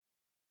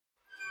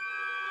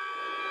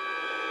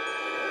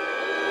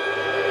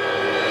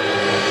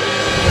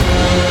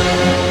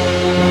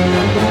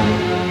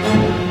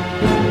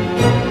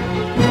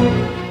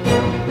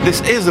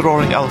This is the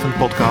Roaring Elephant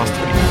podcast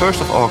for the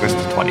 1st of August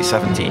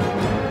 2017.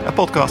 A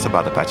podcast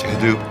about Apache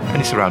Hadoop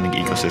and the surrounding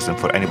ecosystem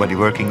for anybody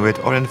working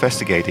with or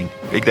investigating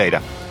big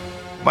data.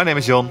 My name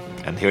is Jon,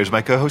 and here's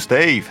my co-host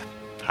Dave.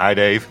 Hi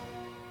Dave.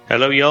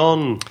 Hello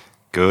Jon.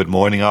 Good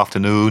morning,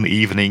 afternoon,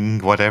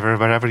 evening, whatever,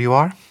 wherever you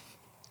are.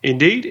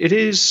 Indeed, it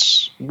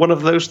is one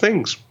of those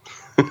things.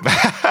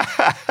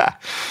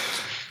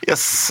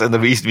 Yes, and the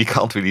reason we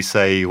can't really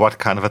say what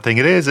kind of a thing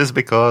it is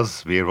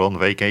because we're on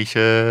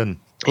vacation.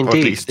 Indeed. Or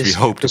at least we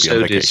hope to be on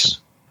vacation.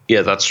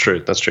 Yeah, that's true.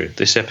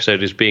 This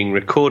episode is being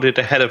recorded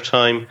ahead of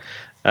time.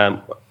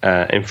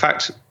 In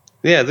fact,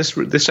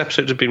 this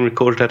episode has been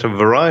recorded at a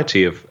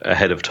variety of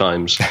ahead of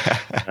times.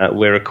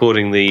 We're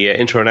recording the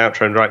intro and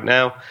outro right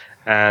now,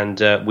 and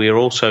we're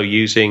also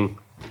using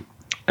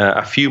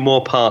a few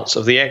more parts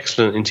of the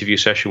excellent interview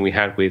session we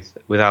had with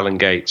Alan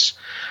Gates.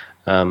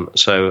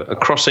 So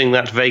crossing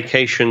that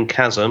vacation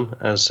chasm,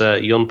 as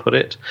Jon put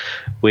it,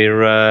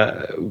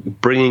 we're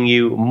bringing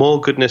you more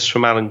goodness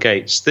from Alan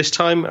Gates, this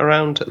time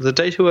around the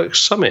DataWorks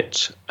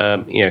Summit,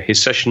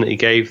 his session that he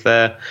gave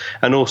there,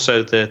 and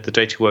also the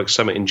DataWorks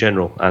Summit in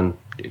general, and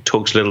it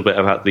talks a little bit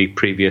about the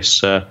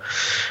previous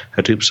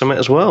Hadoop Summit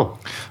as well.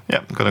 Yeah,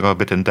 I'm going to go a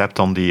bit in depth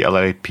on the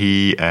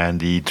LLAP and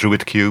the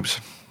Druid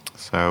cubes.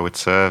 So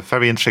it's a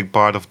very interesting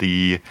part of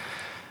the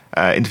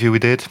interview we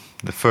did.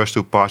 The first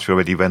two parts we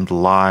already went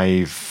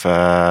live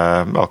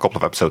a couple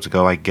of episodes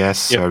ago, I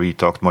guess, where we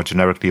talked more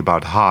generically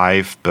about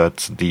Hive,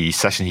 but the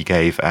session he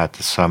gave at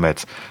the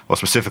summit was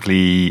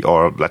specifically,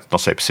 or let's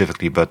not say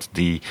specifically, but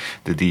the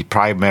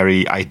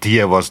primary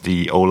idea was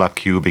the OLAP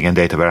cubing and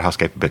data warehouse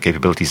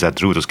capabilities that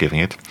Druid was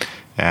giving it.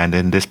 And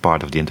in this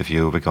part of the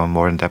interview, we're going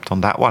more in depth on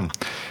that one.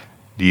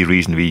 The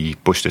reason we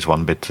pushed this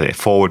one bit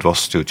forward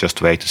was to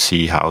just wait to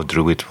see how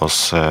Druid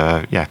was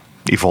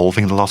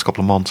evolving the last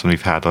couple of months, and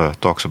we've had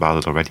talks about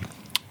it already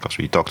because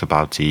we talked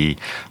about the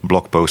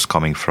blog post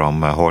coming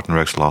from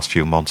Hortonworks the last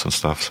few months and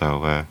stuff.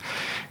 So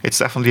it's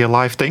definitely a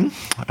live thing,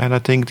 and I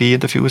think the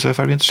interview is a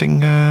very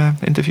interesting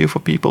interview for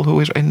people who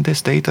are in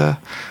this data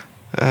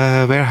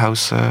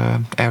warehouse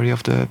area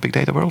of the big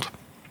data world.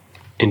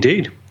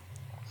 Indeed.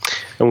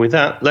 And with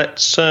that,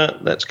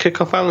 let's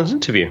kick off Alan's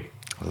interview.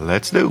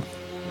 Let's do.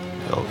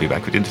 I'll be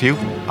back with the interview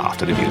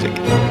after the music.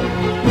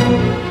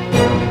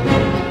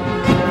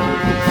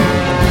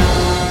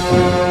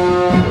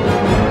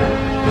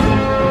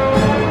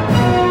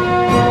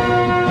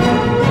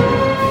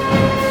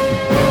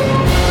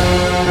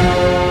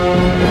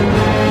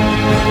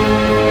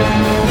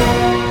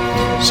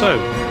 So,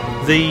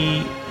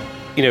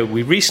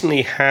 we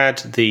recently had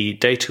the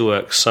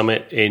DataWorks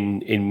Summit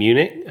in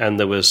Munich, and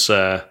there was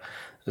a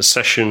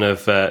session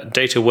of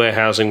data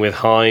warehousing with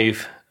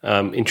Hive,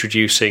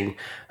 introducing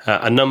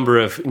a number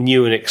of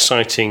new and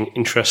exciting,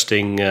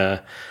 interesting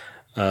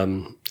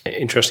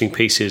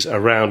pieces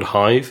around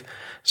Hive.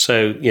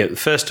 So,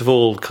 first of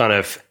all, kind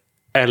of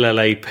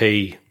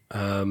LLAP.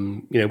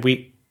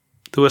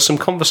 There were some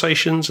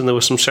conversations and there were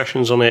some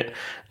sessions on it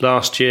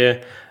last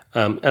year.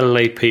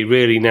 LLAP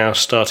really now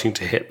starting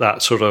to hit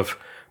that sort of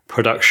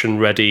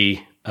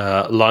production-ready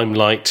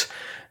limelight.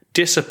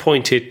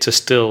 Disappointed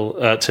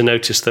to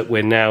notice that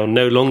we're now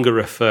no longer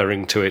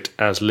referring to it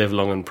as live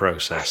long and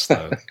process,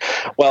 though.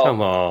 Well,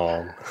 come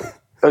on.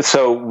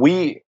 So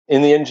we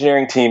in the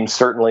engineering team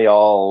certainly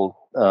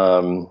all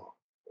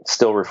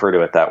still refer to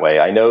it that way.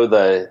 I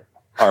know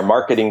our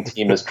marketing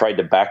team has tried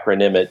to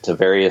backronym it to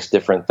various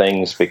different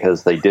things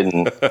because they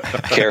didn't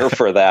care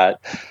for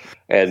that.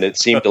 And it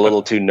seemed a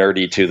little too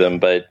nerdy to them,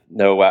 but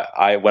no,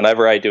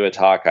 whenever I do a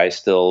talk, I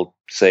still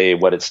say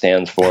what it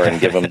stands for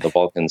and give them the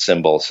Vulkan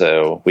symbol.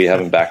 So we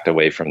haven't backed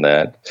away from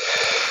that.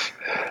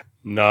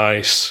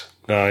 Nice.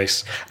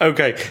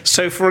 Okay,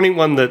 so for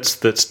anyone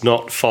that's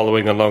not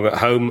following along at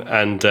home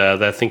and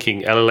they're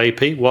thinking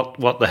LLAP,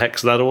 what the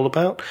heck's that all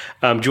about?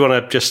 Do you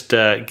want to just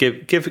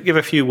give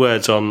a few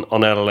words on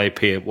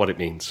LLAP and what it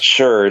means?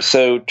 Sure.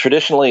 So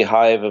traditionally,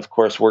 Hive, of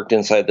course, worked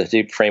inside the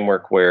Hadoop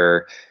framework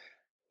where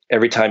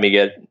every time you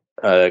get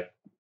a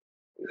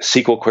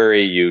SQL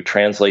query, you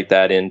translate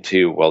that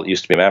into, it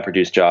used to be a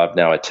MapReduce job,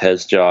 now a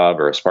Tez job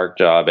or a Spark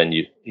job, and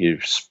you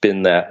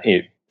spawn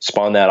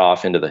that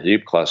off into the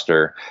Hadoop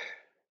cluster.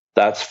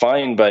 That's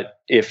fine, but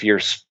if you're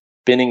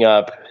spinning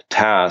up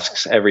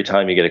tasks every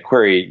time you get a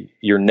query,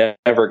 you're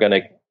never going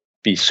to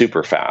be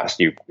super fast.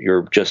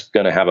 You're just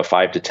going to have a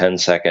 5 to 10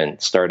 second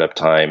startup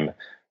time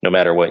no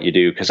matter what you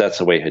do, because that's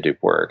the way Hadoop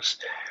works.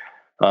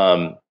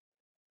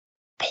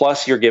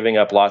 Plus, you're giving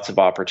up lots of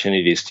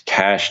opportunities to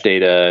cache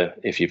data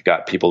if you've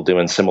got people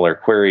doing similar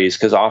queries,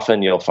 because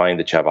often you'll find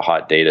that you have a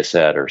hot data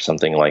set or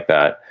something like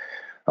that.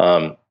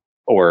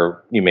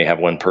 Or you may have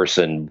one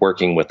person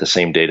working with the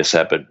same data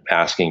set, but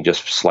asking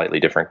just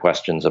slightly different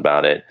questions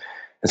about it.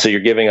 And so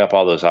you're giving up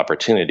all those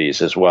opportunities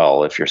as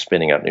well if you're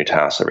spinning up new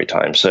tasks every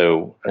time.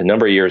 So a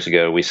number of years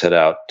ago, we set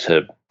out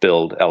to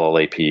build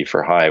LLAP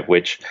for Hive,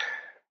 which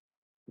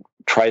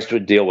tries to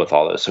deal with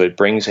all this. So it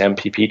brings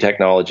MPP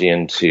technology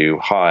into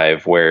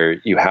Hive, where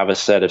you have a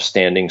set of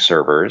standing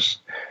servers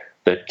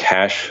that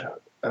cache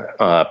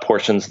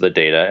portions of the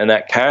data, and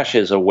that cache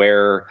is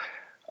aware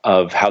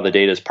of how the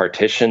data is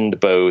partitioned,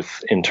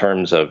 both in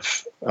terms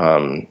of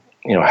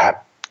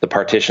the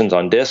partitions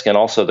on disk and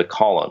also the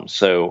columns.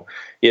 So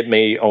it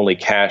may only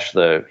cache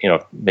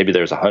maybe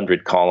there's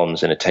 100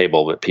 columns in a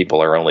table, but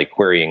people are only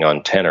querying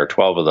on 10 or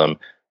 12 of them.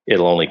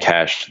 It'll only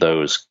cache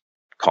those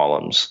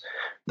columns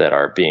that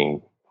are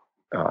being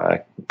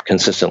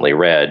consistently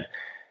read.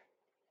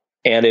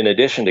 And in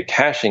addition to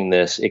caching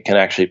this, it can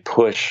actually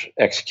push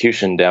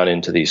execution down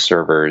into these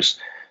servers.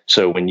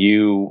 So when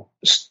you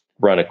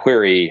run a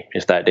query,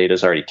 if that data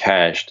is already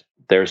cached,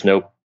 there's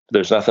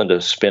nothing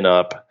to spin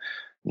up,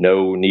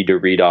 no need to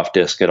read off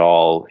disk at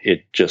all.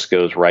 It just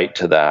goes right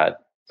to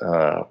that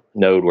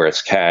node where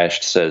it's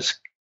cached, says,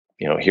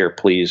 here,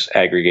 please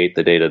aggregate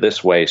the data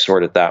this way,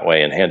 sort it that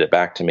way, and hand it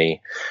back to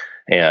me.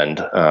 And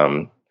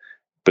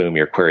boom,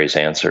 your query is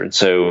answered.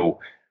 So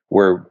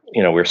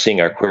we're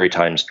seeing our query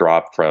times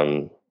drop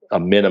from a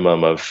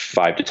minimum of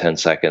 5 to 10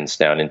 seconds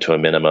down into a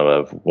minimum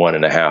of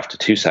 1.5 to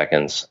 2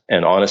 seconds.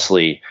 And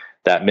honestly,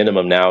 that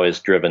minimum now is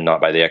driven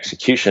not by the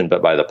execution,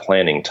 but by the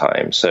planning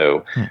time.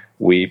 So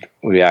we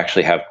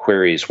actually have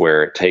queries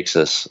where it takes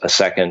us a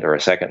second or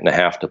a second and a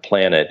half to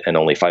plan it and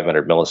only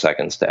 500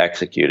 milliseconds to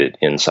execute it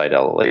inside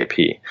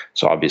LLAP.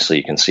 So obviously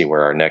you can see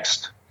where our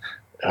next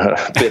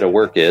bit of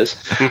work is.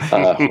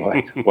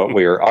 What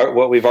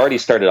we've already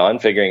started on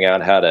figuring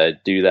out how to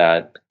do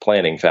that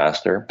planning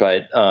faster.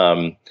 But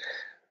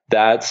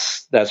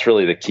that's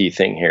really the key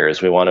thing here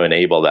is we want to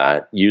enable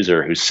that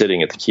user who's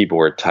sitting at the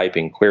keyboard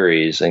typing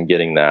queries and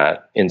getting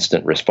that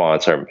instant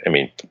response. Or,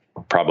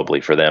 probably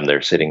for them,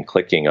 they're sitting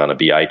clicking on a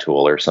BI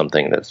tool or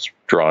something that's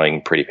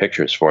drawing pretty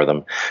pictures for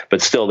them.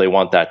 But still, they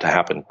want that to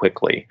happen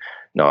quickly,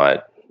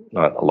 not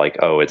like,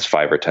 oh, it's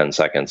 5 or 10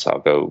 seconds, I'll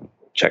go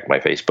check my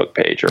Facebook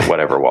page or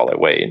whatever while I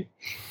wait.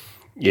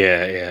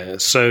 Yeah.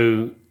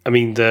 So,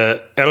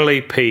 the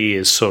LLAP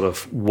is sort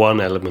of one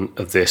element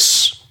of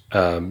this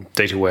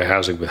data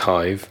warehousing with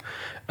Hive,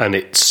 and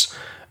it's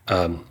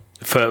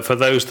for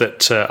those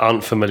that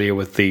aren't familiar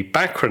with the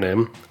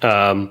backronym,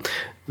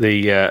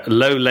 the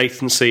low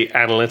latency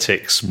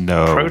analytics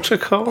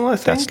protocol. I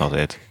think that's not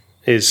it.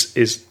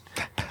 Is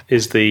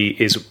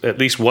at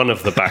least one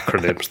of the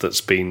bacronyms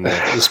that's been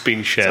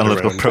shared.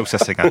 Analytical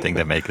processing, I think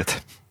they make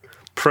it.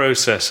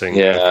 Processing.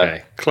 Yeah.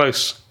 Okay.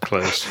 Close.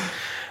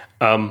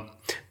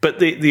 But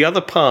the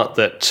other part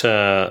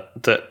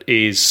that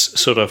is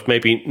sort of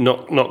maybe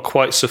not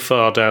quite so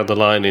far down the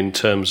line in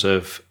terms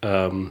of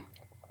in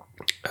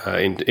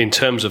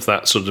terms of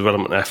that sort of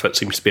development effort,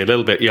 seems to be a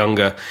little bit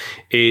younger,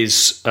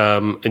 is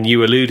and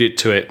you alluded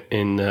to it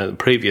in the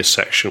previous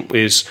section,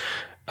 is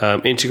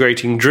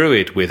integrating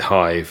Druid with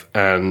Hive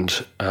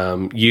and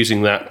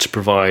using that to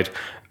provide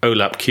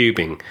OLAP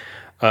cubing.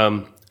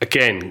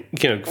 Again,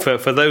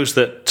 for those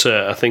that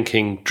are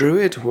thinking,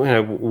 Druid,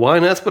 why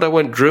on earth would I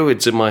want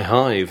Druids in my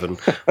Hive? And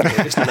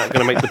isn't that going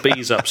to make the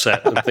bees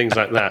upset and things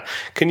like that?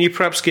 Can you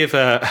perhaps give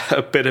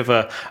a bit of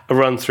a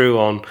run through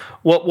on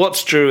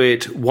what's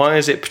Druid? Why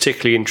is it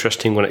particularly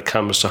interesting when it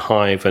comes to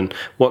Hive? And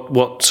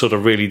what sort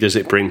of really does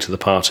it bring to the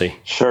party?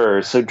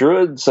 Sure. So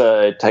Druid's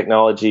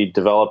technology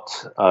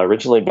developed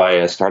originally by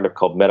a startup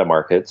called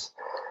MetaMarkets.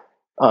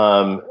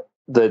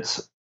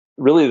 That's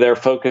really their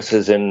focus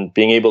is in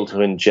being able to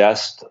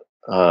ingest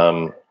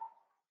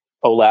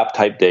OLAP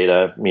type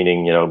data,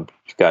 meaning, you've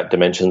got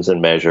dimensions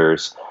and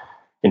measures,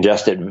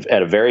 ingest it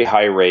at a very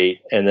high rate,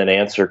 and then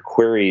answer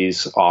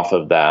queries off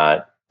of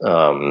that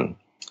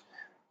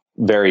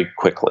very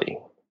quickly.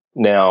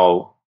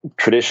 Now,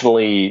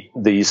 traditionally,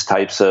 these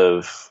types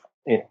of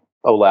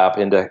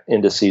OLAP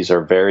indices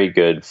are very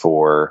good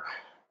for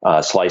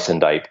slice and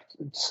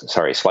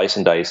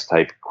dice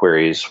type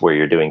queries where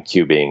you're doing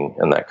cubing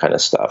and that kind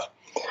of stuff.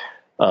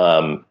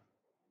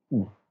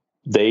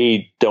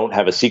 They don't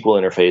have a SQL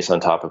interface on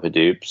top of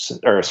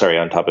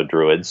on top of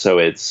Druid. So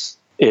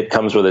it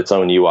comes with its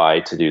own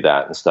UI to do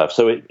that and stuff.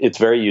 So it's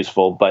very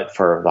useful. But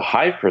for the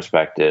Hive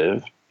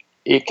perspective,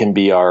 it can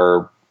be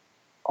our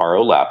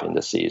OLAP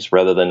indices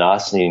rather than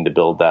us needing to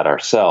build that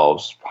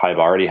ourselves. Hive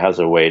already has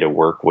a way to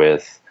work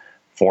with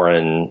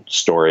foreign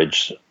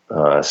storage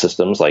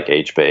systems like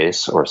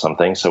HBase or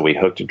something. So we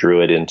hooked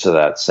Druid into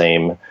that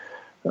same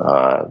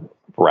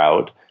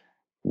route.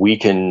 We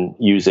can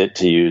use it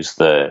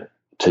to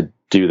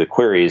do the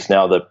queries.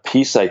 Now, the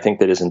piece I think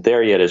that isn't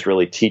there yet is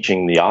really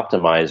teaching the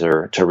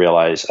optimizer to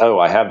realize,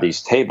 I have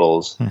these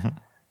tables,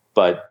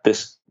 but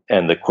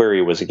the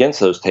query was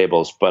against those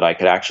tables, but I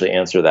could actually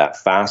answer that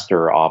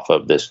faster off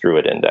of this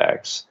Druid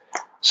index.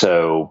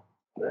 So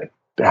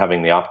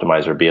having the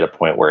optimizer be at a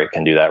point where it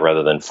can do that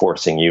rather than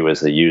forcing you as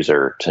the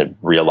user to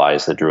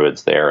realize the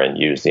Druid's there and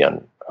use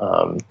the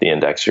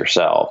index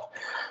yourself.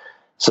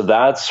 So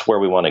that's where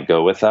we want to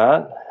go with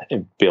that,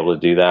 and be able to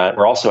do that.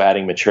 We're also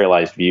adding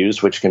materialized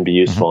views, which can be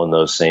useful in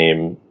those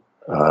same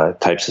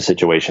types of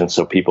situations.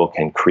 So people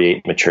can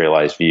create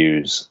materialized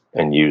views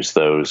and use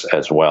those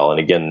as well.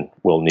 And again,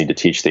 we'll need to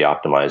teach the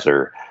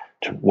optimizer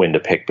when to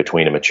pick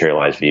between a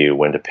materialized view,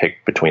 when to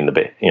pick between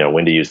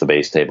when to use the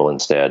base table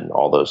instead,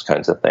 all those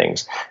kinds of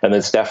things. And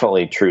it's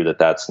definitely true that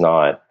that's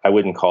not, I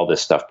wouldn't call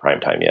this stuff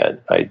prime time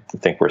yet. I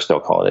think we're still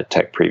calling it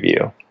tech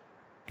preview.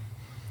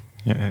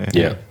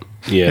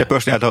 Yeah.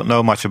 Personally, I don't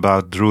know much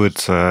about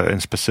Druid in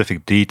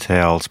specific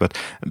details, but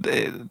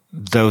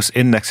those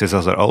indexes,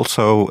 are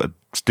also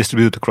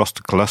distributed across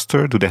the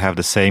cluster? Do they have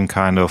the same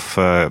kind of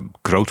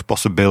growth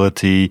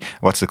possibility?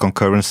 What's the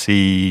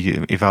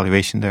concurrency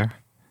evaluation there?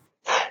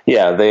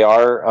 Yeah, they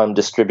are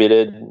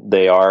distributed.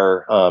 They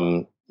are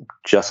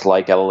just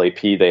like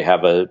LLAP. They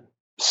have a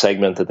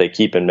segment that they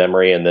keep in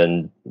memory, and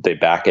then they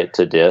back it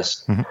to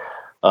disk.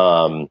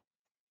 Mm-hmm.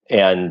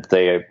 And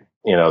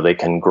they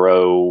can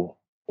grow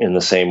in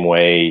the same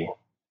way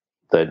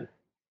that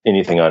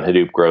anything on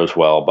Hadoop grows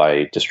well,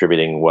 by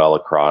distributing well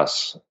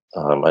across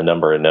a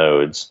number of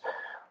nodes.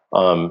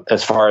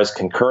 As far as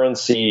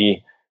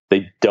concurrency,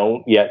 they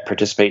don't yet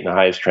participate in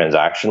Hive's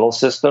transactional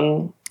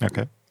system.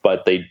 Okay.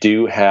 But they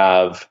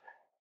have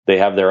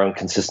their own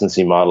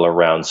consistency model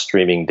around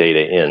streaming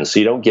data in. So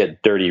you don't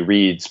get dirty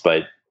reads,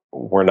 but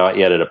we're not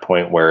yet at a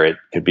point where it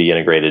could be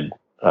integrated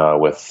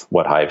with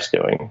what Hive's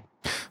doing.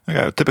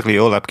 Typically,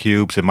 OLAP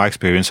cubes, in my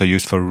experience, are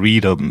used for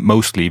read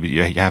mostly.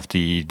 You have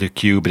the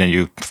cube, and then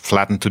you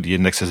flatten to the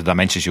indexes, the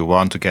dimensions you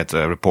want to get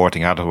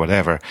reporting out or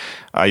whatever.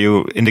 Are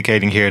you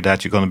indicating here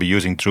that you're going to be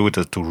using Druid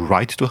to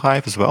write to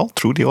Hive as well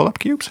through the OLAP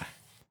cubes?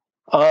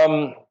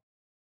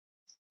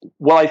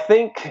 Well, I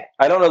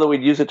don't know that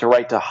we'd use it to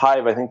write to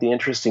Hive. I think the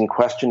interesting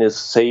question is,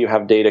 say you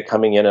have data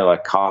coming in on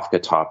a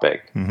Kafka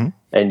topic, mm-hmm.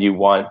 and you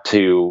want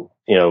to,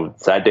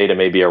 that data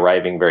may be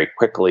arriving very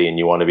quickly, and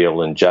you want to be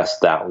able to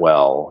ingest that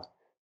well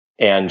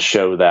and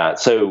show that.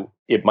 So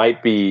you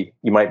might be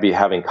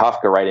having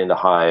Kafka write into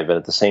Hive, and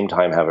at the same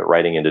time have it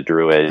writing into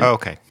Druid.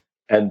 Okay.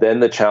 And then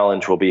the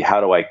challenge will be, how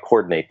do I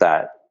coordinate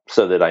that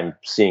so that I'm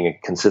seeing a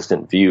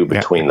consistent view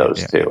between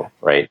those two,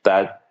 right?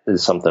 That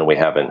is something we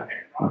haven't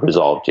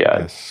resolved yet.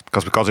 Yes,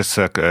 because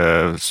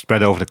it's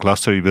spread over the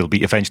cluster, it will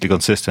be eventually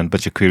consistent,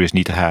 but your queries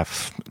need to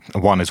have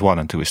 1 is 1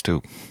 and 2 is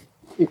 2.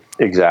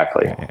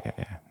 Exactly.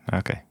 Yeah.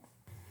 Okay.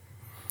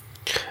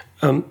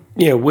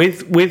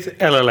 With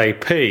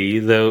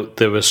LLAP,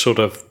 there was sort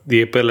of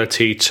the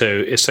ability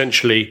to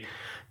essentially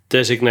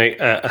designate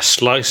a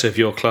slice of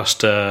your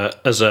cluster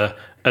as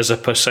a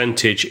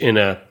percentage in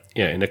a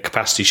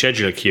capacity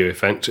scheduler queue,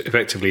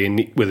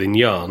 effectively within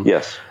Yarn.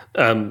 Yes.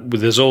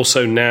 There's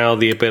also now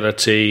the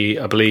ability,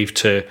 I believe,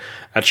 to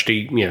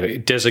actually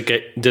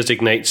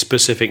designate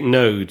specific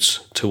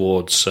nodes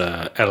towards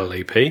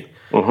LLAP.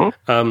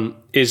 Mm-hmm.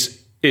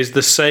 Is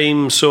the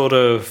same sort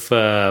of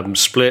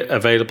split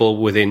available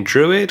within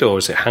Druid, or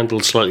is it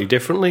handled slightly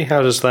differently?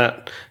 How does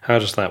that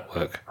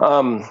work?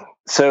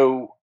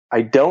 So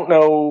I don't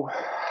know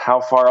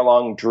how far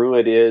along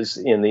Druid is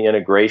in the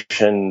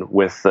integration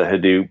with the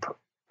Hadoop.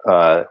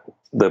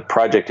 The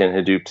project in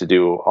Hadoop to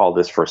do all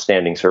this for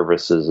standing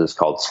services is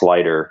called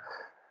Slider.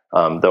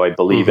 Though I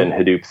believe mm-hmm.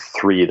 in Hadoop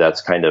 3,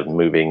 that's kind of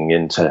moving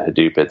into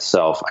Hadoop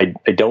itself.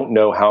 I don't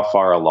know how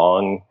far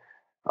along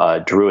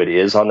Druid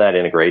is on that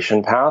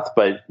integration path,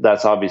 but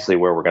that's obviously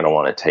where we're going to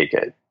want to take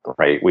it,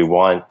 right? We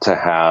want to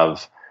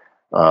have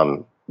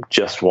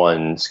just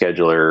one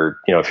scheduler.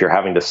 If you're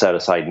having to set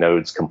aside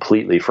nodes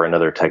completely for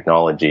another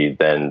technology,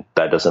 then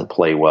that doesn't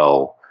play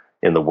well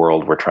in the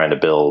world we're trying to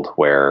build,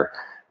 where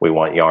we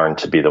want Yarn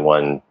to be the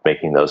one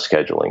making those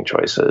scheduling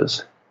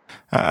choices.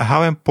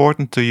 How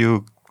important do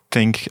you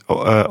think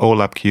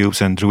OLAP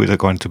cubes and Druid are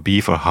going to be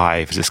for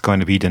Hive? Is this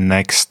going to be the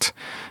next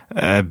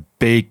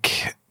big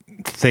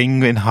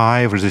thing in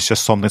Hive, or is this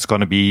just something that's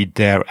going to be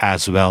there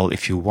as well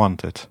if you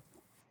want it?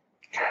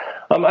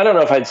 I don't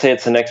know if I'd say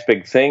it's the next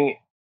big thing.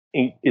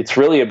 It's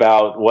really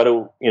about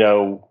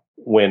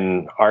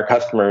when our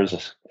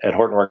customers at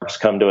Hortonworks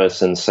come to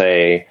us and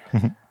say,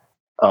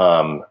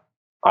 mm-hmm.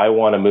 I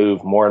want to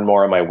move more and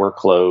more of my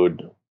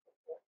workload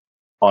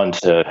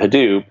onto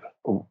Hadoop,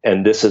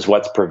 and this is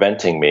what's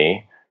preventing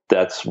me.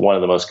 That's one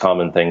of the most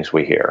common things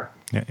we hear.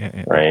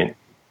 Yeah. Right?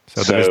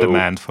 So there is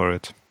demand for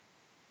it.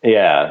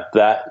 Yeah,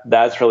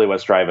 that's really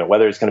what's driving it.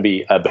 Whether it's going to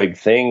be a big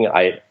thing,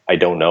 I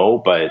don't know,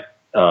 but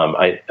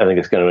I think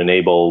it's going to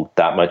enable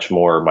that much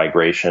more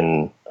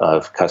migration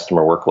of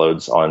customer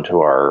workloads onto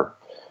our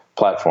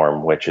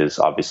platform, which is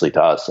obviously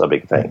to us a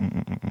big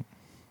thing. Mm-hmm.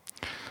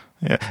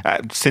 Yeah.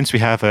 Since we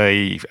have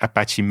a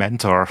Apache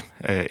mentor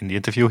in the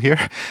interview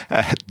here,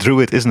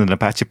 Druid isn't an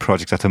Apache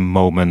project at the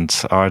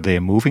moment. Are they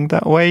moving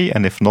that way?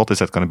 And if not, is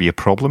that going to be a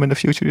problem in the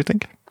future, you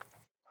think?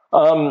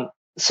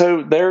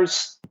 So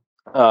there's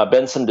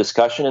been some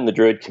discussion in the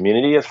Druid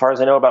community, as far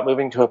as I know, about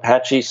moving to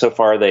Apache. So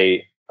far,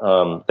 they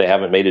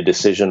haven't made a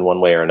decision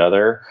one way or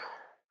another.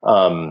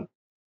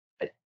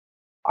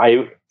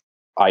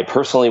 I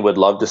personally would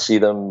love to see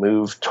them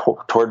move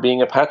toward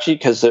being Apache,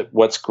 because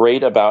what's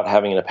great about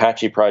having an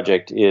Apache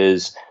project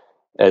is,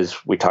 as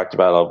we talked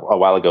about a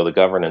while ago, the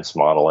governance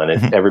model, and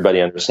mm-hmm.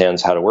 everybody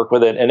understands how to work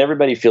with it, and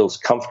everybody feels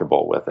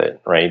comfortable with it,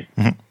 right?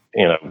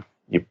 Mm-hmm.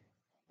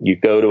 You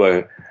go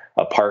to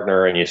a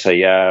partner and you say,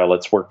 yeah,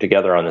 let's work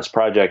together on this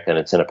project, and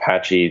it's in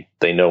Apache,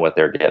 they know what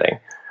they're getting.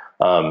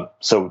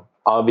 So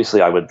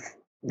obviously I would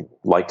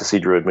like to see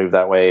Druid move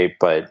that way,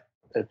 but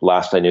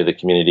last I knew, the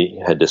community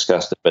had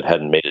discussed it but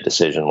hadn't made a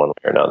decision one way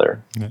or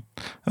another. Yeah.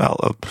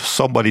 Well,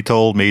 somebody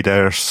told me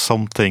there's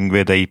something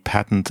with a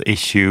patent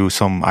issue,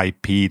 some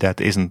IP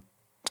that isn't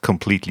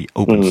completely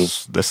open.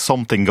 There's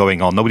something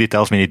going on. Nobody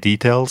tells me any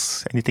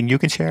details. Anything you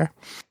can share?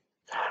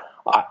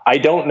 I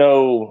don't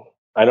know.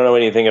 I don't know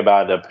anything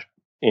about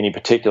any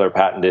particular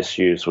patent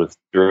issues with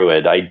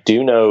Druid. I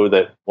do know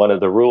that one of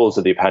the rules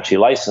of the Apache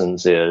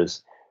license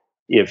is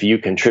if you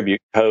contribute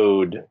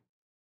code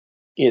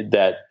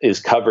that is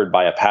covered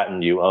by a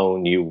patent you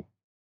own,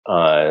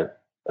 a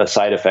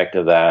side effect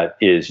of that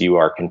is you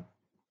are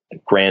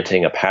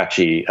granting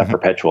Apache a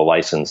perpetual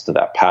license to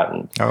that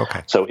patent. Oh,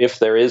 okay. So if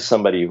there is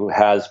somebody who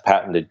has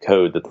patented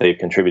code that they've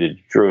contributed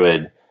to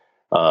Druid,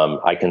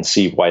 I can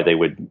see why they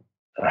would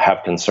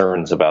have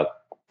concerns about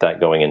that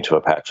going into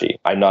Apache.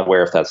 I'm not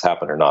aware if that's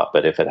happened or not,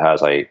 but if it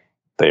has,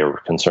 their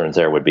concerns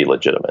there would be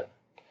legitimate.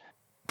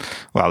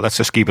 Well, let's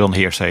just keep it on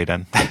hearsay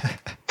then.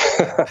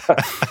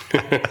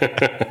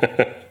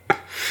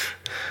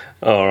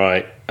 All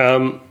right.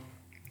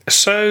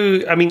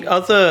 So, I mean,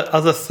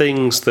 other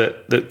things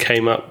that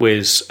came up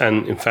with,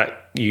 and in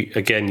fact,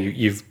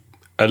 you've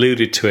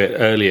alluded to it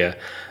earlier.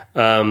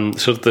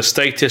 Sort of the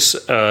status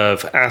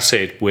of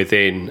ACID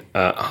within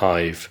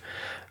Hive.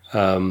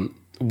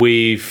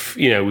 We've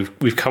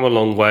come a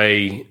long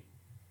way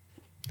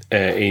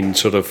in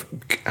sort of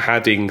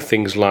adding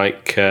things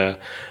like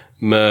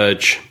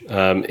merge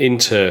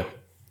into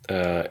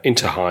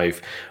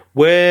Hive.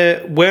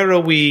 Where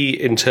are we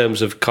in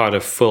terms of kind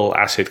of full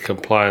ACID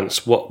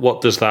compliance?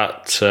 What does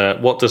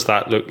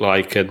that look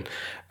like?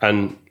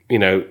 And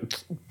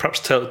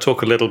perhaps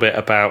talk a little bit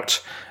about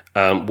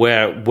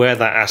where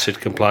that ACID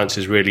compliance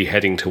is really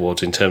heading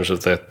towards in terms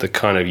of the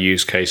kind of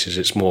use cases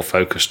it's more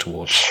focused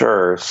towards.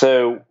 Sure.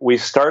 So we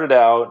started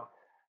out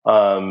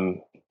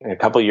a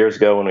couple of years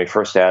ago when we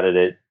first added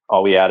it.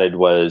 All we added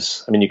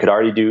was, you could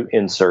already do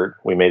insert.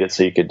 We made it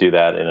so you could do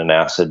that in an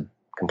ACID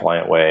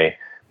compliant way.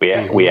 We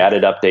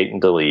added update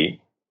and delete.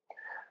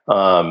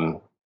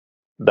 That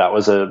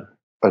was a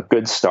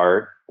good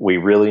start. We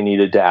really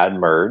needed to add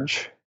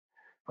merge.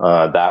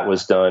 That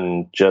was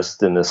done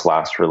just in this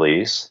last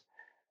release.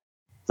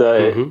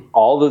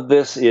 All of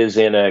this is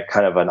in a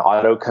kind of an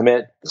auto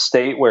commit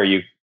state where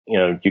you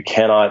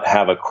cannot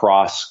have a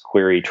cross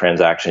query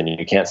transaction.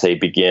 You can't say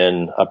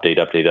begin,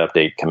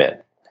 update,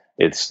 commit.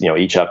 It's,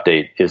 each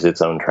update is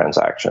its own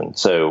transaction.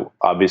 So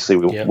obviously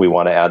we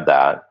want to add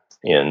that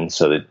in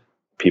so that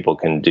people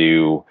can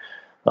do,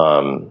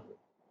 can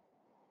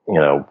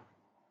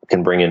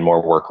bring in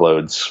more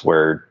workloads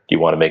where you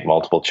want to make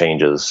multiple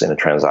changes in a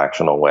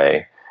transactional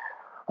way.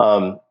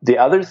 The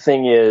other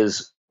thing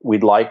is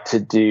we'd like to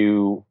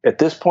do, at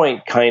this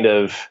point, kind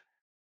of,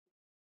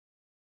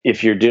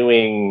 if you're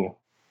doing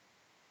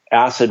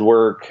ACID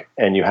work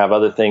and you have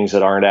other things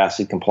that aren't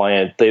ACID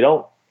compliant,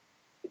 it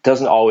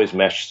doesn't always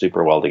mesh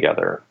super well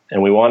together.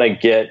 And we want to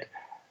get,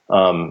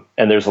 and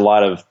there's a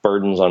lot of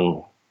burdens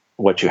on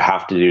what you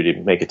have to do to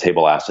make a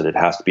table ACID. It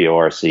has to be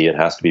ORC, it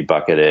has to be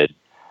bucketed,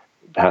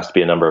 it has to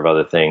be a number of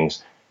other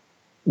things.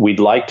 We'd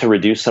like to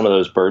reduce some of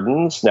those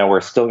burdens. Now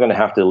we're still going to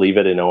have to leave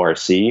it in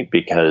ORC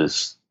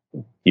because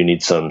you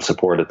need some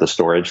support at the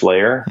storage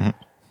layer.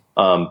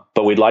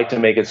 But we'd like to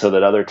make it so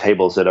that other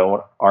tables that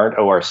aren't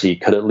ORC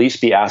could at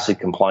least be ACID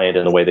compliant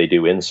in the way they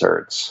do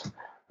inserts.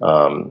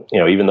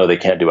 Even though they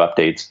can't do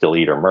updates,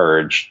 delete, or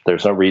merge,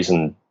 there's no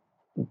reason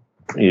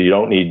you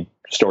don't need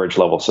storage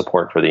level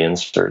support for the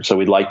insert. So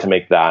we'd like to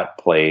make that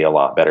play a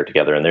lot better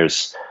together. And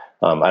there's,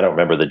 I don't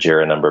remember the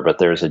JIRA number, but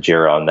there's a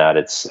JIRA on that.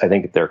 I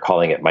think they're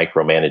calling it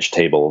micromanaged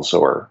tables,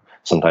 or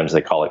sometimes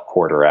they call it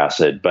quarter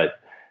ACID. But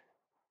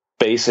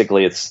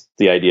basically, it's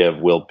the idea of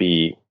we'll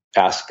be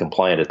ACID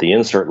compliant at the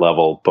insert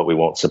level, but we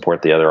won't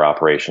support the other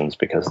operations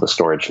because the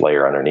storage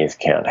layer underneath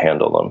can't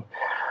handle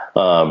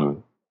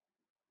them.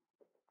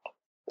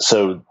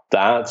 So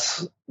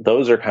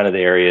those are kind of the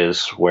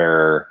areas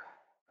where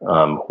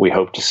we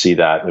hope to see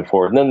that move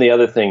forward. And then the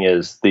other thing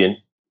is the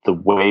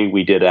way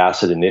we did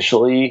ACID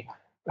initially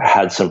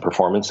had some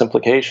performance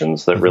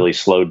implications that really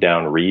slowed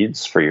down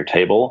reads for your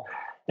table.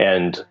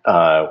 And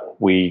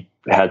we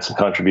had some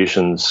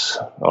contributions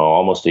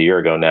almost a year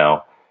ago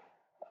now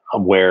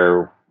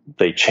where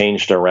they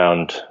changed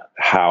around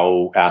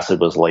how ACID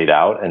was laid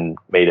out and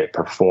made it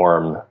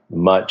perform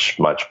much,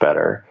 much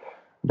better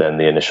than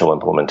the initial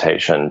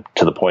implementation,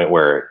 to the point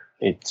where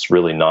it's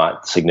really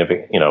not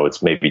significant.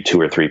 It's maybe 2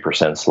 or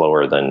 3%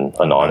 slower than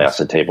a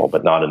non-ACID table,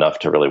 but not enough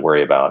to really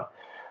worry about.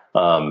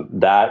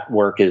 That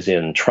work is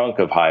in trunk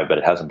of Hive, but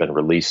it hasn't been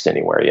released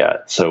anywhere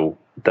yet. So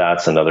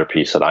that's another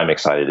piece that I'm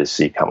excited to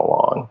see come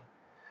along.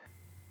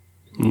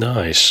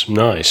 Nice.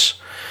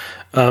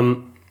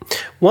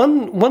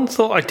 One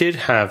thought I did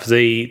have,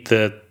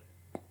 the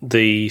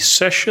the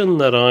session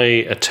that I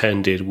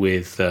attended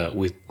with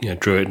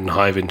Druid and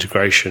Hive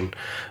integration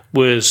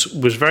was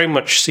very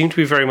much seemed to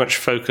be very much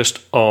focused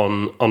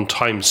on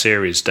time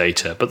series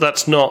data, but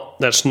that's not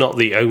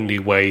the only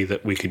way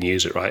that we can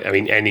use it, right? I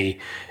mean,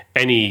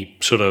 any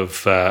sort of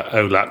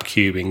OLAP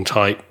cubing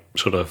type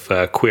sort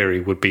of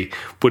query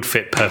would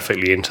fit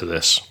perfectly into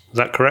this. Is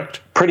that correct?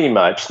 Pretty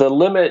much. The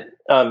limit,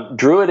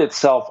 Druid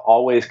itself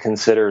always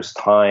considers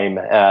time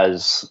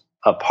as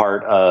a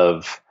part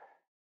of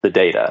the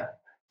data.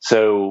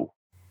 So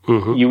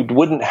you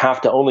wouldn't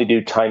have to only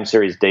do time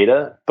series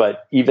data,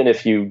 but even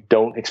if you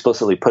don't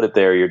explicitly put it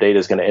there, your data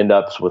is going to end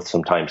up with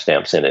some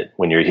timestamps in it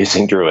when you're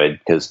using Druid,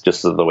 because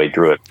just of the way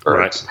Druid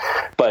works.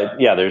 Right. But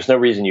yeah, there's no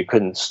reason you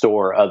couldn't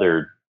store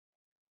other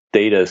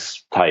data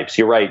types.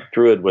 You're right.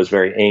 Druid was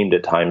very aimed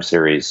at time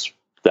series.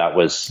 That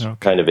was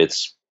kind of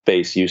its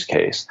base use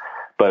case.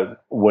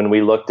 But when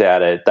we looked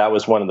at it, that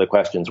was one of the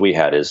questions we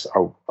had is,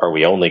 are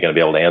we only going to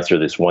be able to answer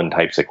this one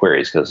types of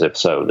queries? Because if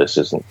so, this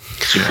isn't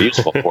super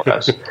useful for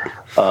us.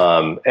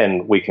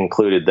 And we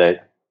concluded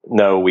that,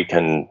 no, we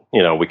can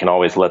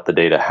always let the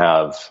data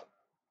have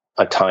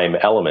a time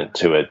element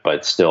to it,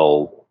 but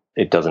still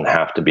it doesn't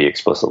have to be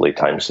explicitly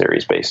time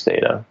series based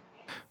data.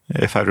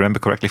 If I remember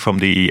correctly from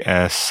the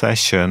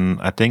session,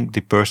 I think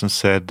the person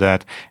said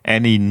that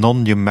any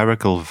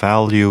non-numerical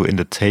value in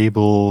the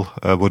table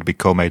would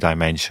become a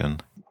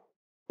dimension.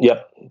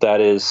 Yep,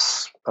 that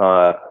is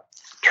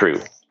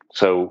true.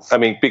 So, I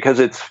mean, because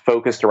it's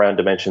focused around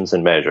dimensions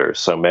and measures,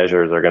 so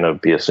measures are going to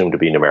be assumed to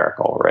be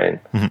numerical,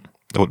 right? Mm-hmm.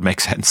 That would make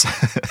sense.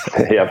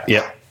 Yep.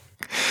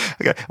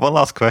 Okay, one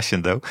last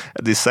question though.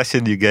 This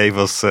session you gave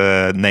us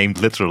named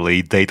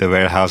literally Data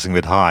Warehousing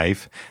with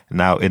Hive.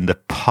 Now, in the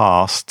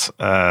past,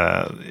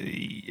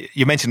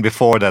 you mentioned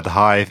before that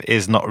Hive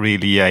is not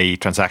really a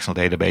transactional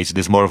database. It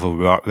is more of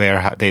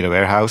a data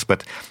warehouse,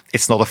 but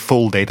it's not a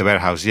full data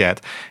warehouse yet.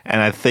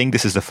 And I think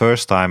this is the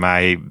first time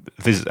I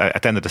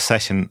attended a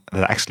session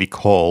that actually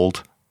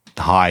called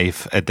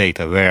Hive a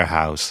data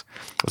warehouse.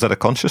 Was that a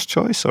conscious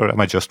choice, or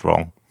am I just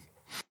wrong?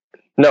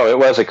 No, it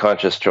was a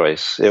conscious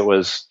choice. It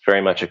was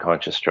very much a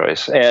conscious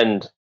choice.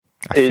 And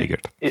I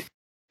figured.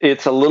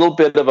 It's a little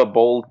bit of a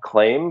bold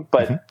claim,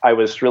 but I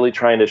was really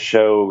trying to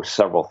show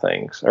several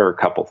things, or a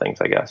couple things,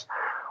 I guess.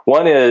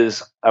 One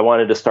is I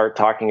wanted to start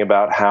talking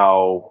about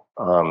how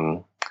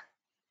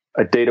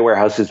a data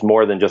warehouse is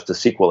more than just a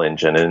SQL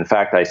engine. And in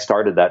fact, I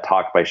started that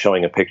talk by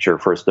showing a picture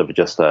first of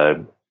just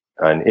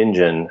an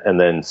engine, and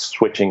then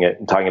switching it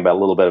and talking about a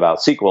little bit about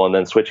SQL, and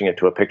then switching it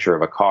to a picture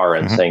of a car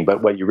and saying,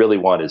 but what you really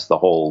want is the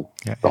whole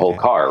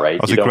car,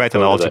 right? That was a great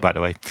analogy, by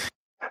the way.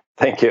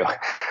 Thank you.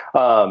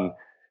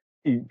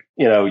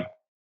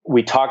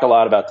 We talk a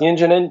lot about the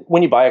engine, and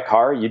when you buy a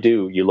car,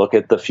 you look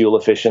at the fuel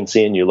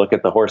efficiency and you look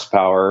at the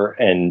horsepower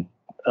and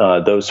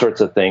those sorts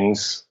of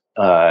things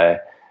in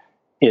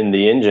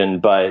the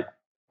engine, but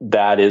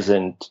that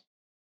isn't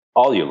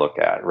all you look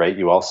at, right?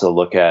 You also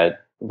look at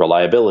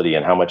reliability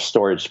and how much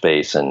storage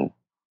space, and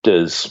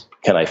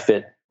can I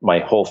fit my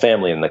whole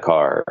family in the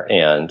car,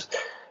 and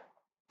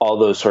all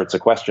those sorts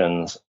of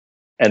questions.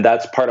 And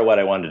that's part of what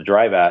I wanted to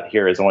drive at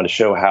here, is I want to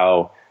show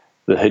how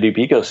the Hadoop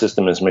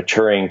ecosystem is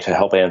maturing to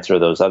help answer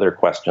those other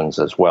questions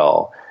as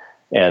well.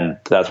 And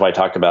that's why I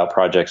talked about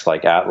projects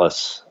like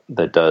Atlas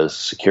that does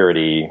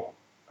security,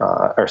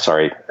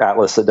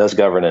 Atlas that does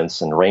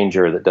governance, and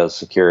Ranger that does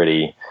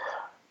security.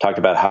 Talked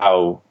about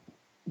how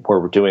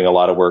we're doing a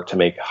lot of work to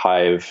make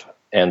Hive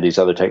and these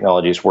other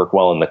technologies work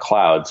well in the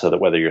cloud, so that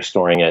whether you're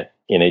storing it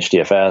in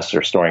HDFS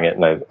or storing it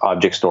in an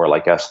object store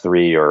like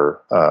S3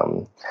 or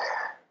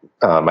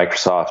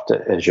Microsoft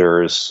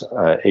Azure's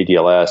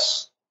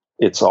ADLS,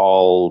 it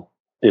all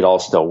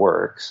still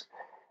works.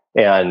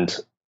 And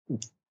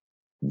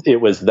it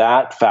was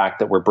that fact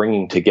that we're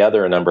bringing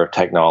together a number of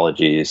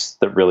technologies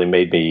that really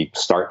made me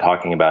start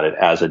talking about it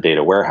as a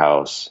data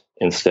warehouse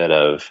instead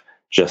of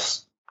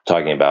just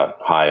talking about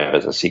Hive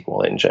as a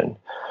SQL engine.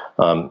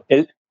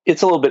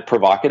 It's a little bit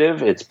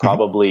provocative. It's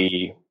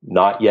probably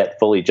not yet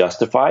fully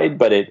justified,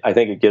 but I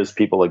think it gives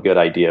people a good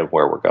idea of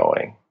where we're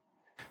going.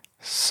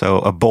 So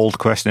a bold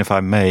question, if I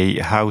may,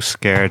 how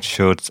scared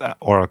should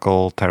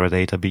Oracle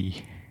Teradata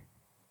be?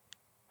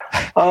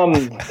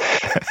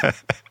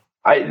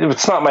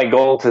 It's not my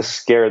goal to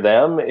scare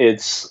them.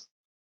 It's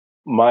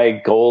my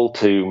goal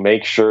to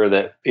make sure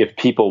that if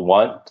people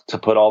want to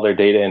put all their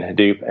data in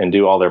Hadoop and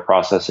do all their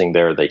processing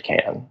there, they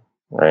can,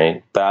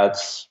 right?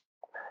 That's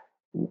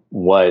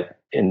what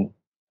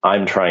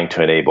I'm trying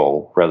to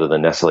enable, rather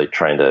than necessarily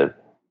trying to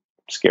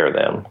scare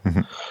them.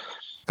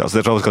 Because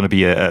there's always going to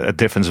be a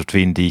difference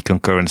between the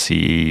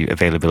concurrency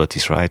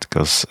availabilities, right?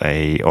 Because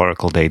a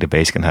Oracle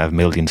database can have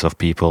millions of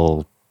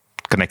people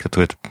connected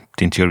to it,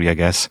 in theory, I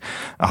guess.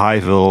 A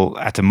Hive will,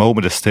 at the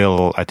moment, is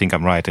still, I think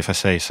I'm right if I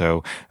say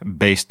so,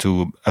 based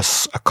to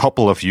a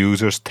couple of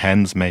users,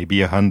 tens, maybe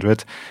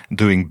 100,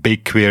 doing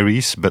big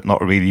queries, but not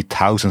really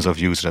thousands of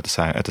users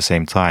at the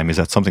same time. Is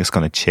that something that's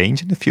going to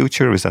change in the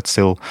future? Or is that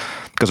still,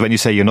 because when you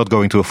say you're not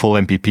going to a full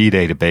MPP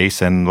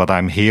database, and what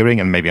I'm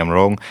hearing, and maybe I'm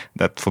wrong,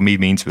 that for me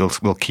means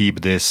we'll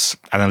keep this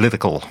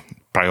analytical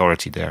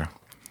priority there?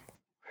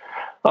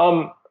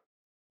 Well,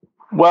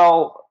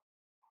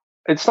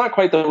 it's not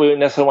quite that we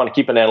necessarily want to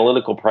keep an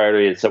analytical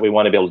priority. It's that we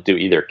want to be able to do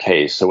either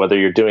case. So whether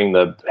you're doing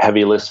the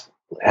heavy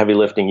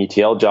lifting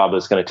ETL job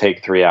that's going to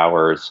take 3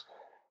 hours,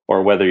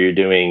 or whether you're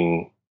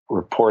doing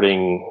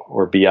reporting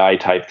or BI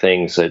type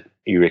things that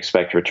you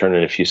expect to return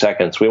in a few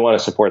seconds, we want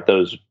to support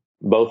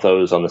both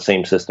those on the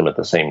same system at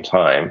the same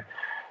time,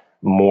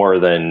 more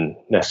than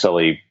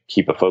necessarily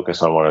keep a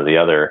focus on one or the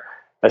other.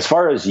 As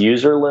far as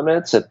user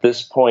limits, at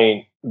this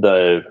point,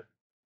 the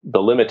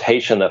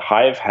limitation that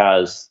Hive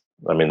has,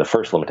 I mean, the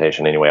first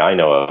limitation anyway I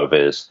know of,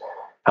 is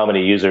how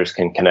many users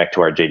can connect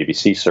to our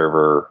JDBC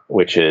server,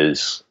 which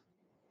is,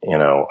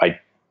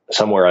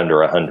 somewhere under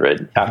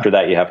 100. After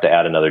that, you have to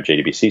add another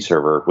JDBC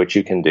server, which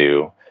you can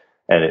do,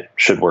 and it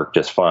should work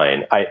just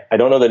fine. I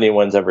don't know that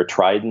anyone's ever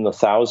tried in the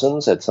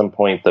thousands. At some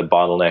point, the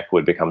bottleneck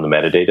would become the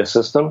metadata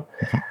system,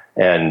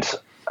 and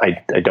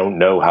I don't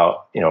know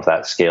how, if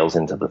that scales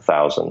into the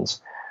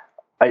thousands.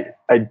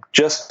 I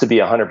just to be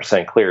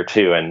 100% clear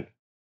too, and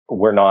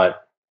we're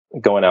not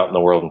going out in the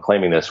world and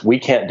claiming this, we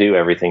can't do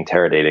everything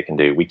Teradata can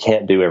do. We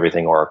can't do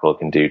everything Oracle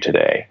can do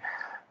today.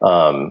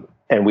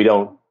 And we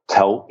don't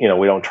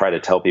try to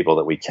tell people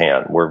that we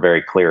can. We're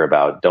very clear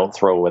about, don't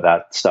throw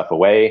that stuff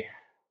away.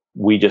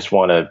 We just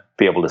want to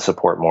be able to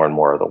support more and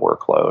more of the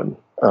workload.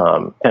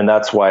 And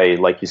that's why,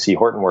 like you see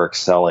Hortonworks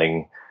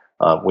selling,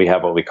 we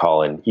have what we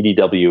call an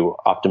EDW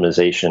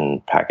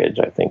optimization package,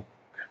 I think,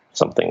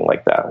 something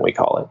like that we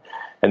call it.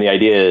 And the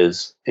idea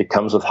is it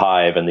comes with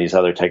Hive and these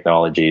other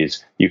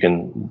technologies. You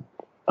can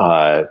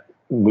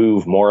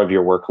move more of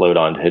your workload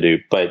onto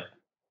Hadoop. But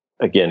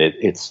again,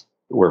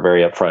 we're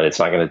very upfront. It's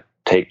not going to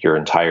take your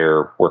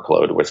entire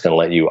workload. It's going to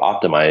let you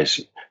optimize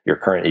your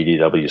current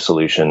EDW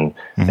solution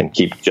and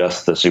keep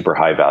just the super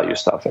high value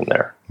stuff in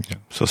there. Yeah.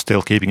 So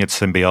still keeping it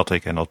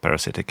symbiotic and not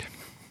parasitic.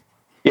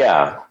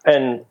 Yeah.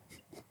 And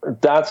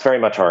that's very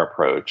much our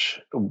approach.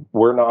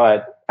 We're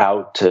not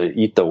out to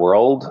eat the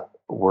world.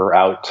 We're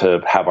out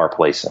to have our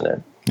place in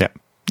it. Yeah.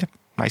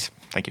 Nice.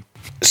 Thank you.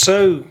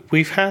 So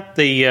we've had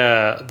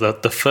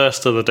the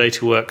first of the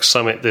DataWorks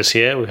Summit this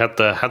year. We had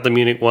the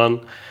Munich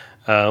one.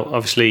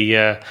 Obviously,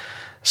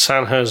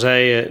 San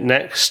Jose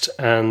next,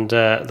 and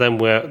then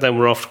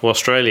we're off to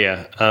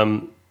Australia.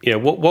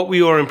 What were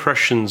your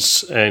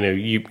impressions?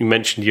 You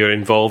mentioned you're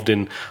involved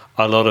in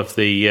a lot of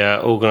the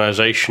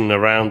organisation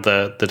around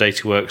the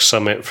DataWorks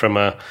Summit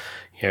from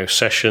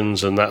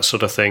sessions and that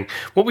sort of thing.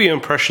 What were your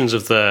impressions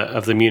of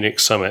the Munich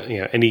Summit?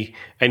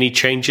 Any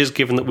changes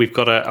given that we've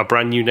got a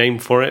brand new name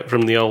for it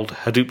from the old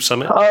Hadoop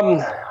Summit?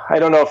 I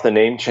don't know if the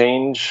name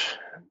changed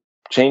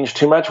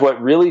too much.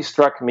 What really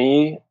struck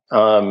me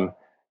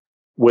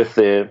with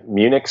the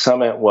Munich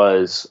Summit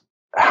was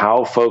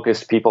how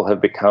focused people have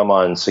become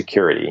on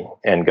security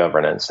and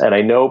governance. And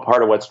I know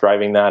part of what's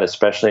driving that,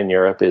 especially in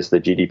Europe, is the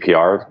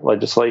GDPR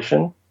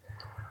legislation.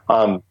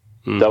 Though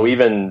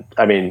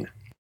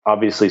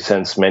obviously,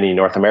 since many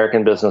North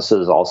American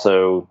businesses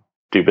also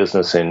do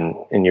business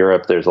in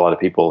Europe, there's a lot of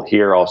people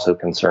here also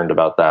concerned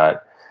about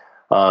that.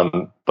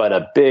 But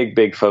a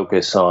big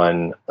focus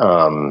on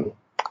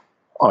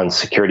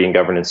security and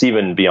governance,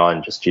 even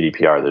beyond just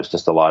GDPR. There's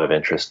just a lot of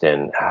interest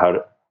in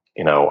how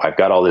I've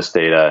got all this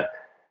data.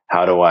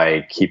 How do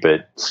I keep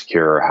it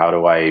secure? How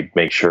do I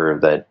make sure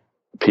that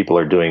people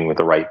are doing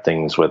the right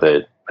things with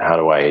it? How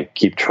do I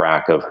keep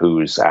track of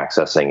who's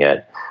accessing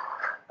it?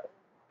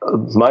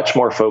 Much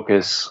more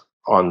focus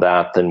on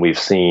that than we've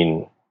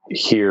seen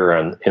here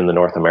in the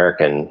North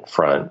American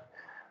front.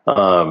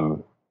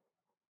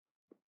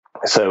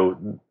 So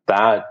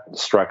that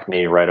struck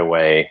me right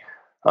away.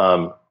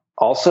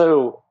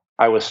 Also,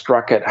 I was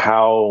struck at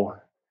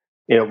how,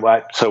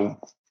 so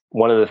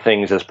one of the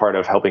things as part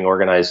of helping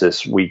organize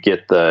this, we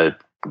get the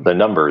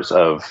numbers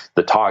of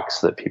the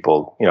talks that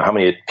people, how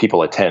many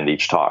people attend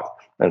each talk.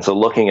 And so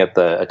looking at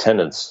the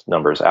attendance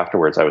numbers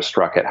afterwards, I was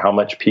struck at how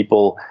much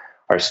people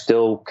are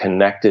still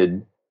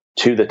connected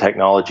to the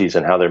technologies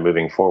and how they're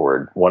moving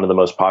forward. One of the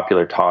most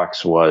popular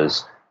talks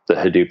was the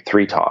Hadoop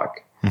 3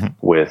 talk.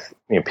 With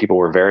people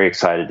were very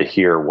excited to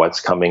hear what's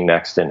coming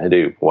next in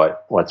Hadoop,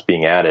 what's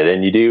being added.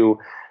 And you do,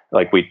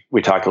 like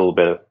we talked a little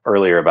bit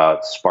earlier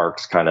about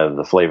Spark's kind of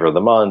the flavor of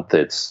the month.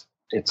 It's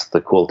the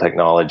cool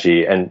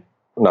technology, and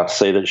not to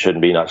say that it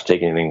shouldn't be, not to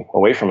take anything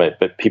away from it,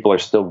 but people are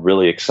still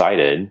really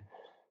excited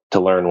to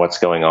learn what's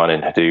going on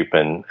in Hadoop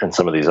and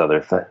some of these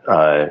other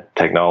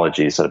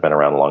technologies that have been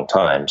around a long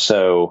time.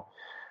 So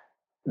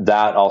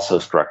that also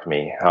struck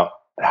me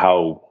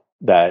how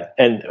that,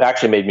 and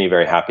actually made me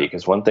very happy,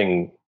 because one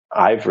thing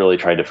I've really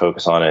tried to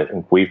focus on it,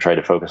 and we've tried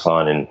to focus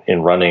on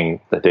in running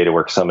the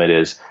DataWorks Summit,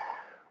 is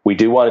we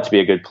do want it to be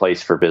a good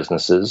place for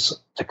businesses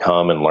to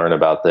come and learn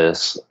about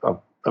this,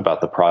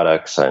 about the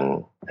products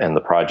and the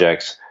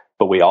projects.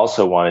 But we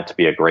also want it to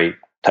be a great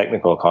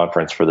technical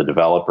conference for the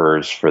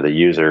developers, for the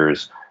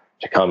users,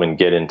 to come and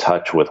get in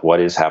touch with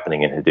what is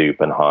happening in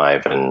Hadoop and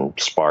Hive and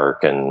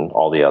Spark and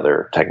all the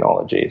other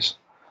technologies.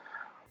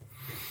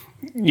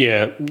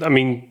 Yeah, I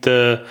mean,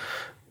 the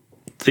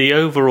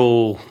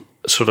overall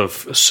sort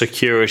of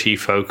security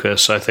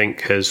focus, I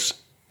think, has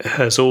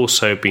has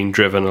also been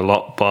driven a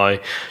lot by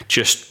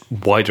just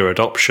wider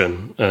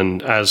adoption,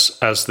 and as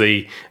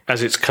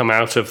it's come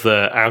out of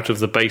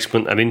the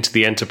basement and into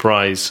the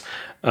enterprise,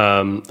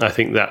 I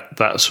think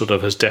that sort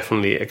of has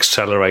definitely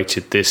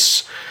accelerated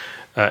this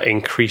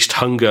increased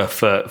hunger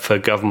for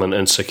government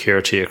and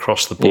security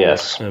across the board.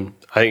 Yes. And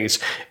I think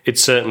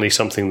it's certainly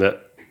something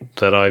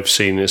that I've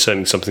seen. It's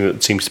certainly something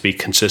that seems to be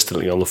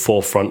consistently on the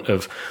forefront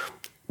of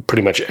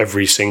pretty much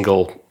every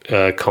single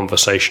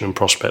conversation and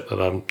prospect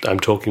that I'm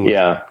talking with.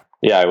 Yeah,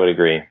 I would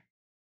agree.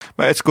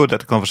 But it's good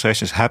that the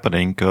conversation is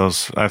happening,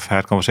 because I've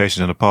had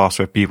conversations in the past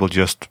where people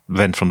just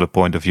went from the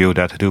point of view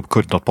that Hadoop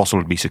could not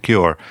possibly be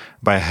secure.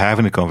 By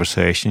having a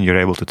conversation, you're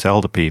able to tell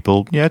the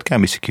people, yeah, it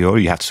can be secure.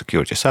 You have to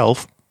secure it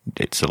yourself.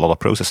 It's a lot of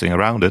processing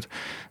around it,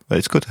 but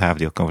it's good to have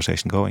the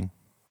conversation going.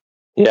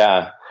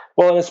 Yeah.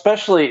 Well, and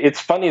especially,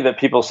 it's funny that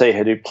people say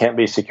Hadoop can't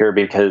be secure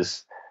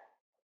because,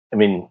 I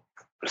mean,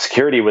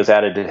 security was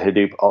added to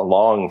Hadoop a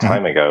long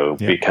time ago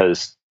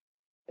because,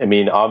 I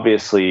mean,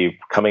 obviously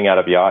coming out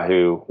of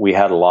Yahoo, we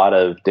had a lot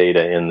of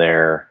data in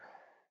there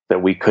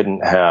that we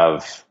couldn't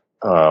have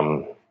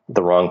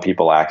the wrong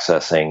people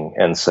accessing.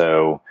 And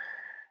so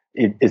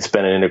it's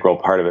been an integral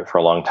part of it for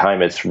a long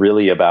time. It's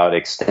really about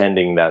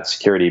extending that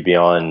security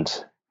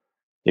beyond,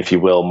 if you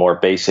will, more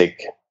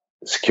basic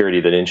security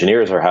that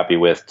engineers are happy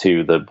with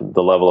to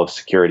the level of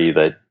security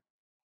that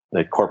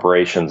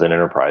corporations and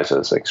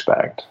enterprises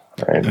expect.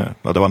 Right? Yeah.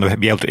 Well, they want to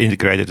be able to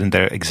integrate it in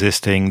their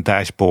existing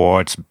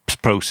dashboards,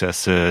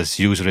 processes,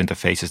 user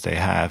interfaces they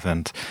have,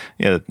 and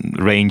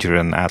Ranger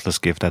and Atlas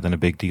give that in a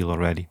big deal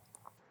already.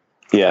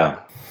 Yeah.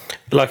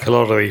 Like a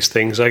lot of these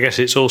things, I guess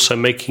it's also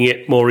making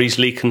it more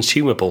easily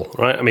consumable,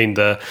 right? I mean,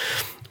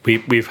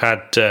 we've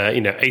had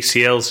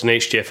ACLs and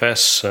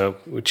HDFS,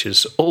 which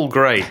is all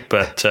great,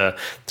 but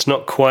it's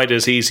not quite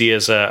as easy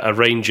as a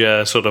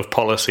Ranger sort of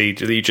policy.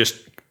 You just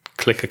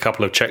click a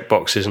couple of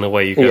checkboxes and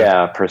away you go.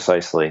 Yeah,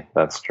 precisely.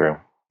 That's true.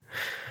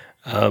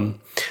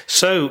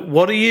 So,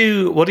 what are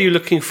you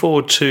looking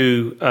forward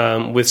to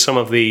with some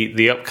of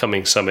the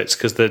upcoming summits?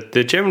 Because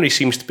there generally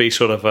seems to be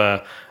sort of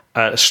a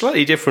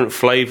slightly different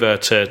flavor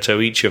to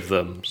each of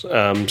them.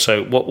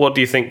 So what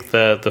do you think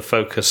the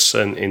focus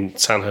in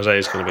San Jose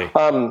is going to be?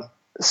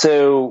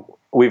 So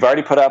we've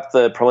already put up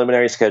the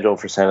preliminary schedule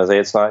for San Jose.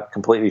 It's not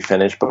completely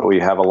finished, but we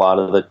have a lot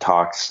of the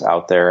talks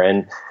out there.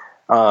 And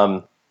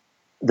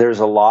there's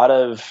a lot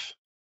of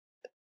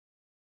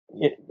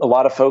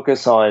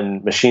focus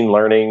on machine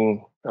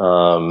learning,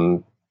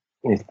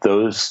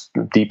 those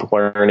deep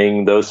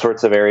learning, those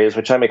sorts of areas,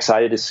 which I'm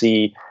excited to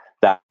see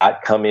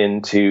that come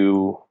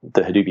into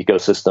the Hadoop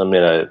ecosystem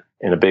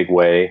in a big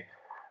way.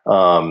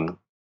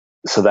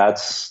 So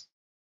that's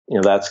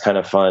kind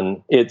of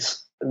fun.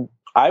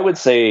 I would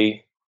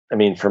say, I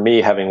mean, for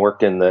me, having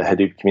worked in the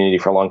Hadoop community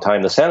for a long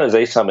time, the San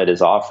Jose Summit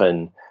is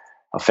often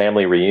a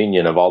family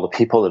reunion of all the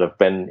people that have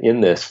been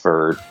in this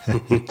for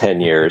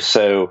 10 years.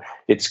 So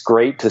it's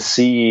great to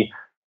see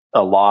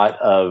a lot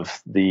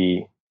of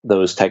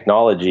those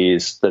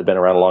technologies that have been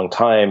around a long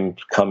time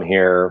come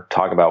here,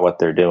 talk about what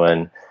they're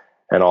doing,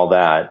 and all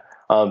that.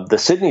 The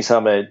Sydney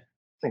Summit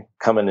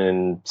coming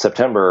in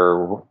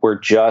September, we're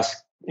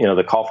just,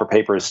 the call for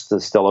papers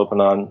is still open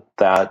on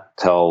that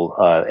till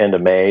end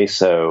of May.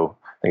 So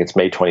I think it's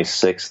May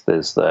 26th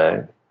is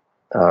the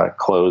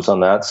close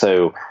on that.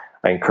 So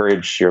I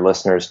encourage your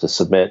listeners to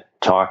submit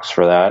talks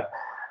for that.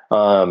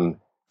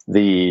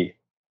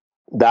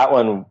 That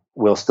one,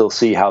 we'll still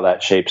see how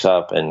that shapes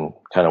up and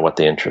kind of what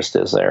the interest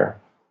is there.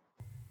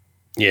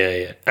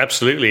 Yeah,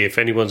 absolutely. If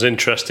anyone's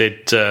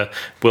interested,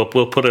 we'll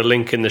put a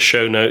link in the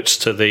show notes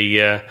to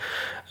the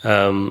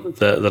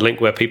link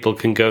where people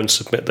can go and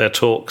submit their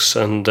talks.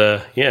 And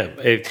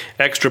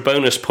extra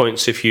bonus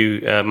points if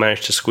you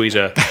manage to squeeze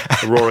a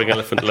Roaring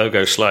Elephant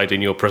logo slide in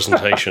your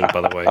presentation,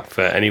 by the way,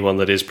 for anyone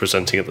that is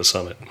presenting at the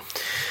summit.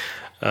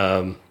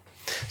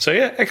 So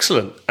yeah,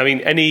 excellent. I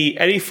mean,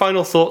 any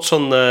final thoughts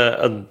on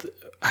the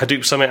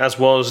Hadoop Summit as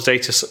was,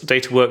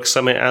 DataWorks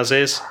Summit as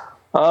is?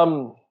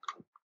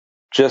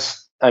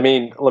 Let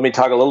me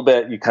talk a little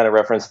bit. You kind of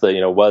referenced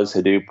was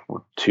Hadoop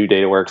to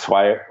DataWorks?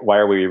 Why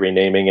are we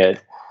renaming it?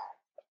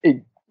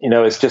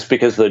 It's just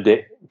because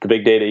the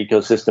big data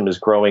ecosystem is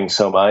growing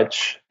so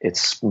much.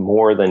 It's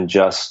more than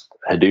just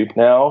Hadoop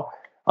now.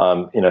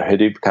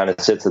 Hadoop kind of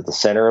sits at the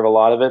center of a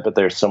lot of it, but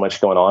there's so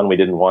much going on. We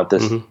didn't want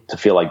this to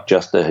feel like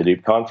just a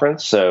Hadoop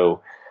conference.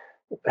 So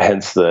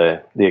hence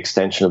the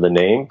extension of the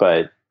name.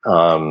 But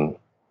I'm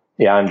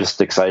just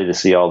excited to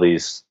see all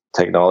these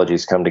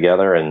technologies come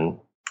together and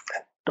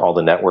all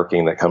the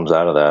networking that comes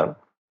out of that.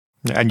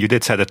 And you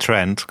did set a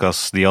trend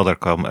because the other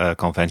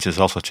conventions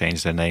also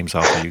changed their names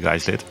after you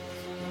guys did.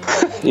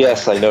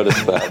 Yes, I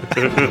noticed that.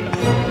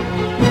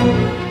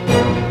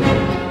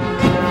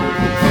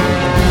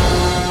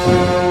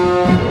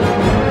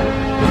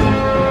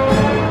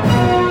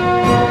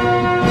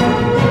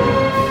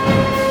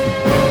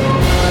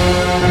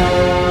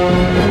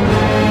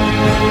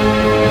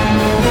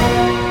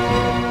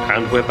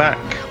 And we're back.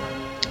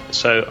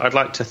 So I'd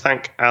like to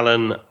thank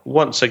Alan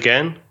once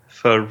again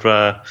for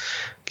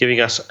giving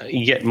us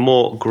yet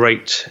more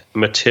great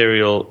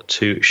material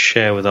to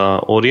share with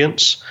our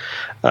audience.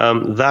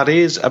 That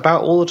is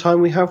about all the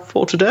time we have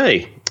for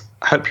today.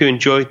 I hope you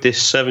enjoyed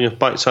this serving of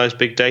bite-sized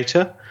big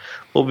data.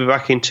 We'll be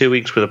back in 2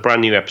 weeks with a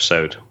brand new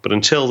episode. But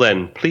until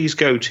then, please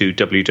go to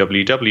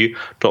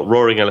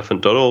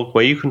www.roaringelephant.org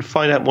where you can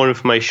find out more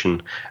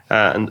information.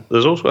 And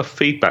there's also a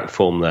feedback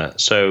form there.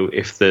 So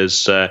if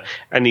there's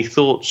any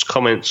thoughts,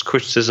 comments,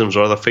 criticisms,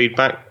 or other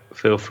feedback,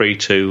 feel free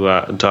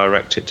to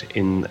direct it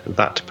in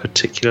that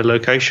particular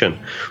location.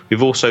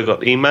 We've also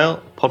got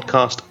email,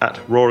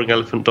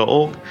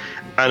 podcast@roaringelephant.org.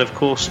 And of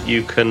course,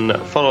 you can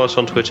follow us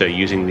on Twitter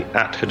using the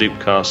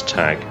 @HadoopCast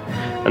tag.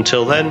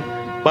 Until then,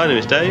 my name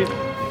is Dave.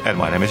 And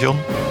my name is Jon.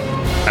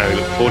 And we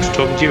look forward to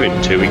talking to you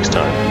in 2 weeks'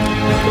 time.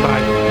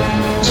 Goodbye.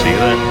 See you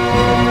then.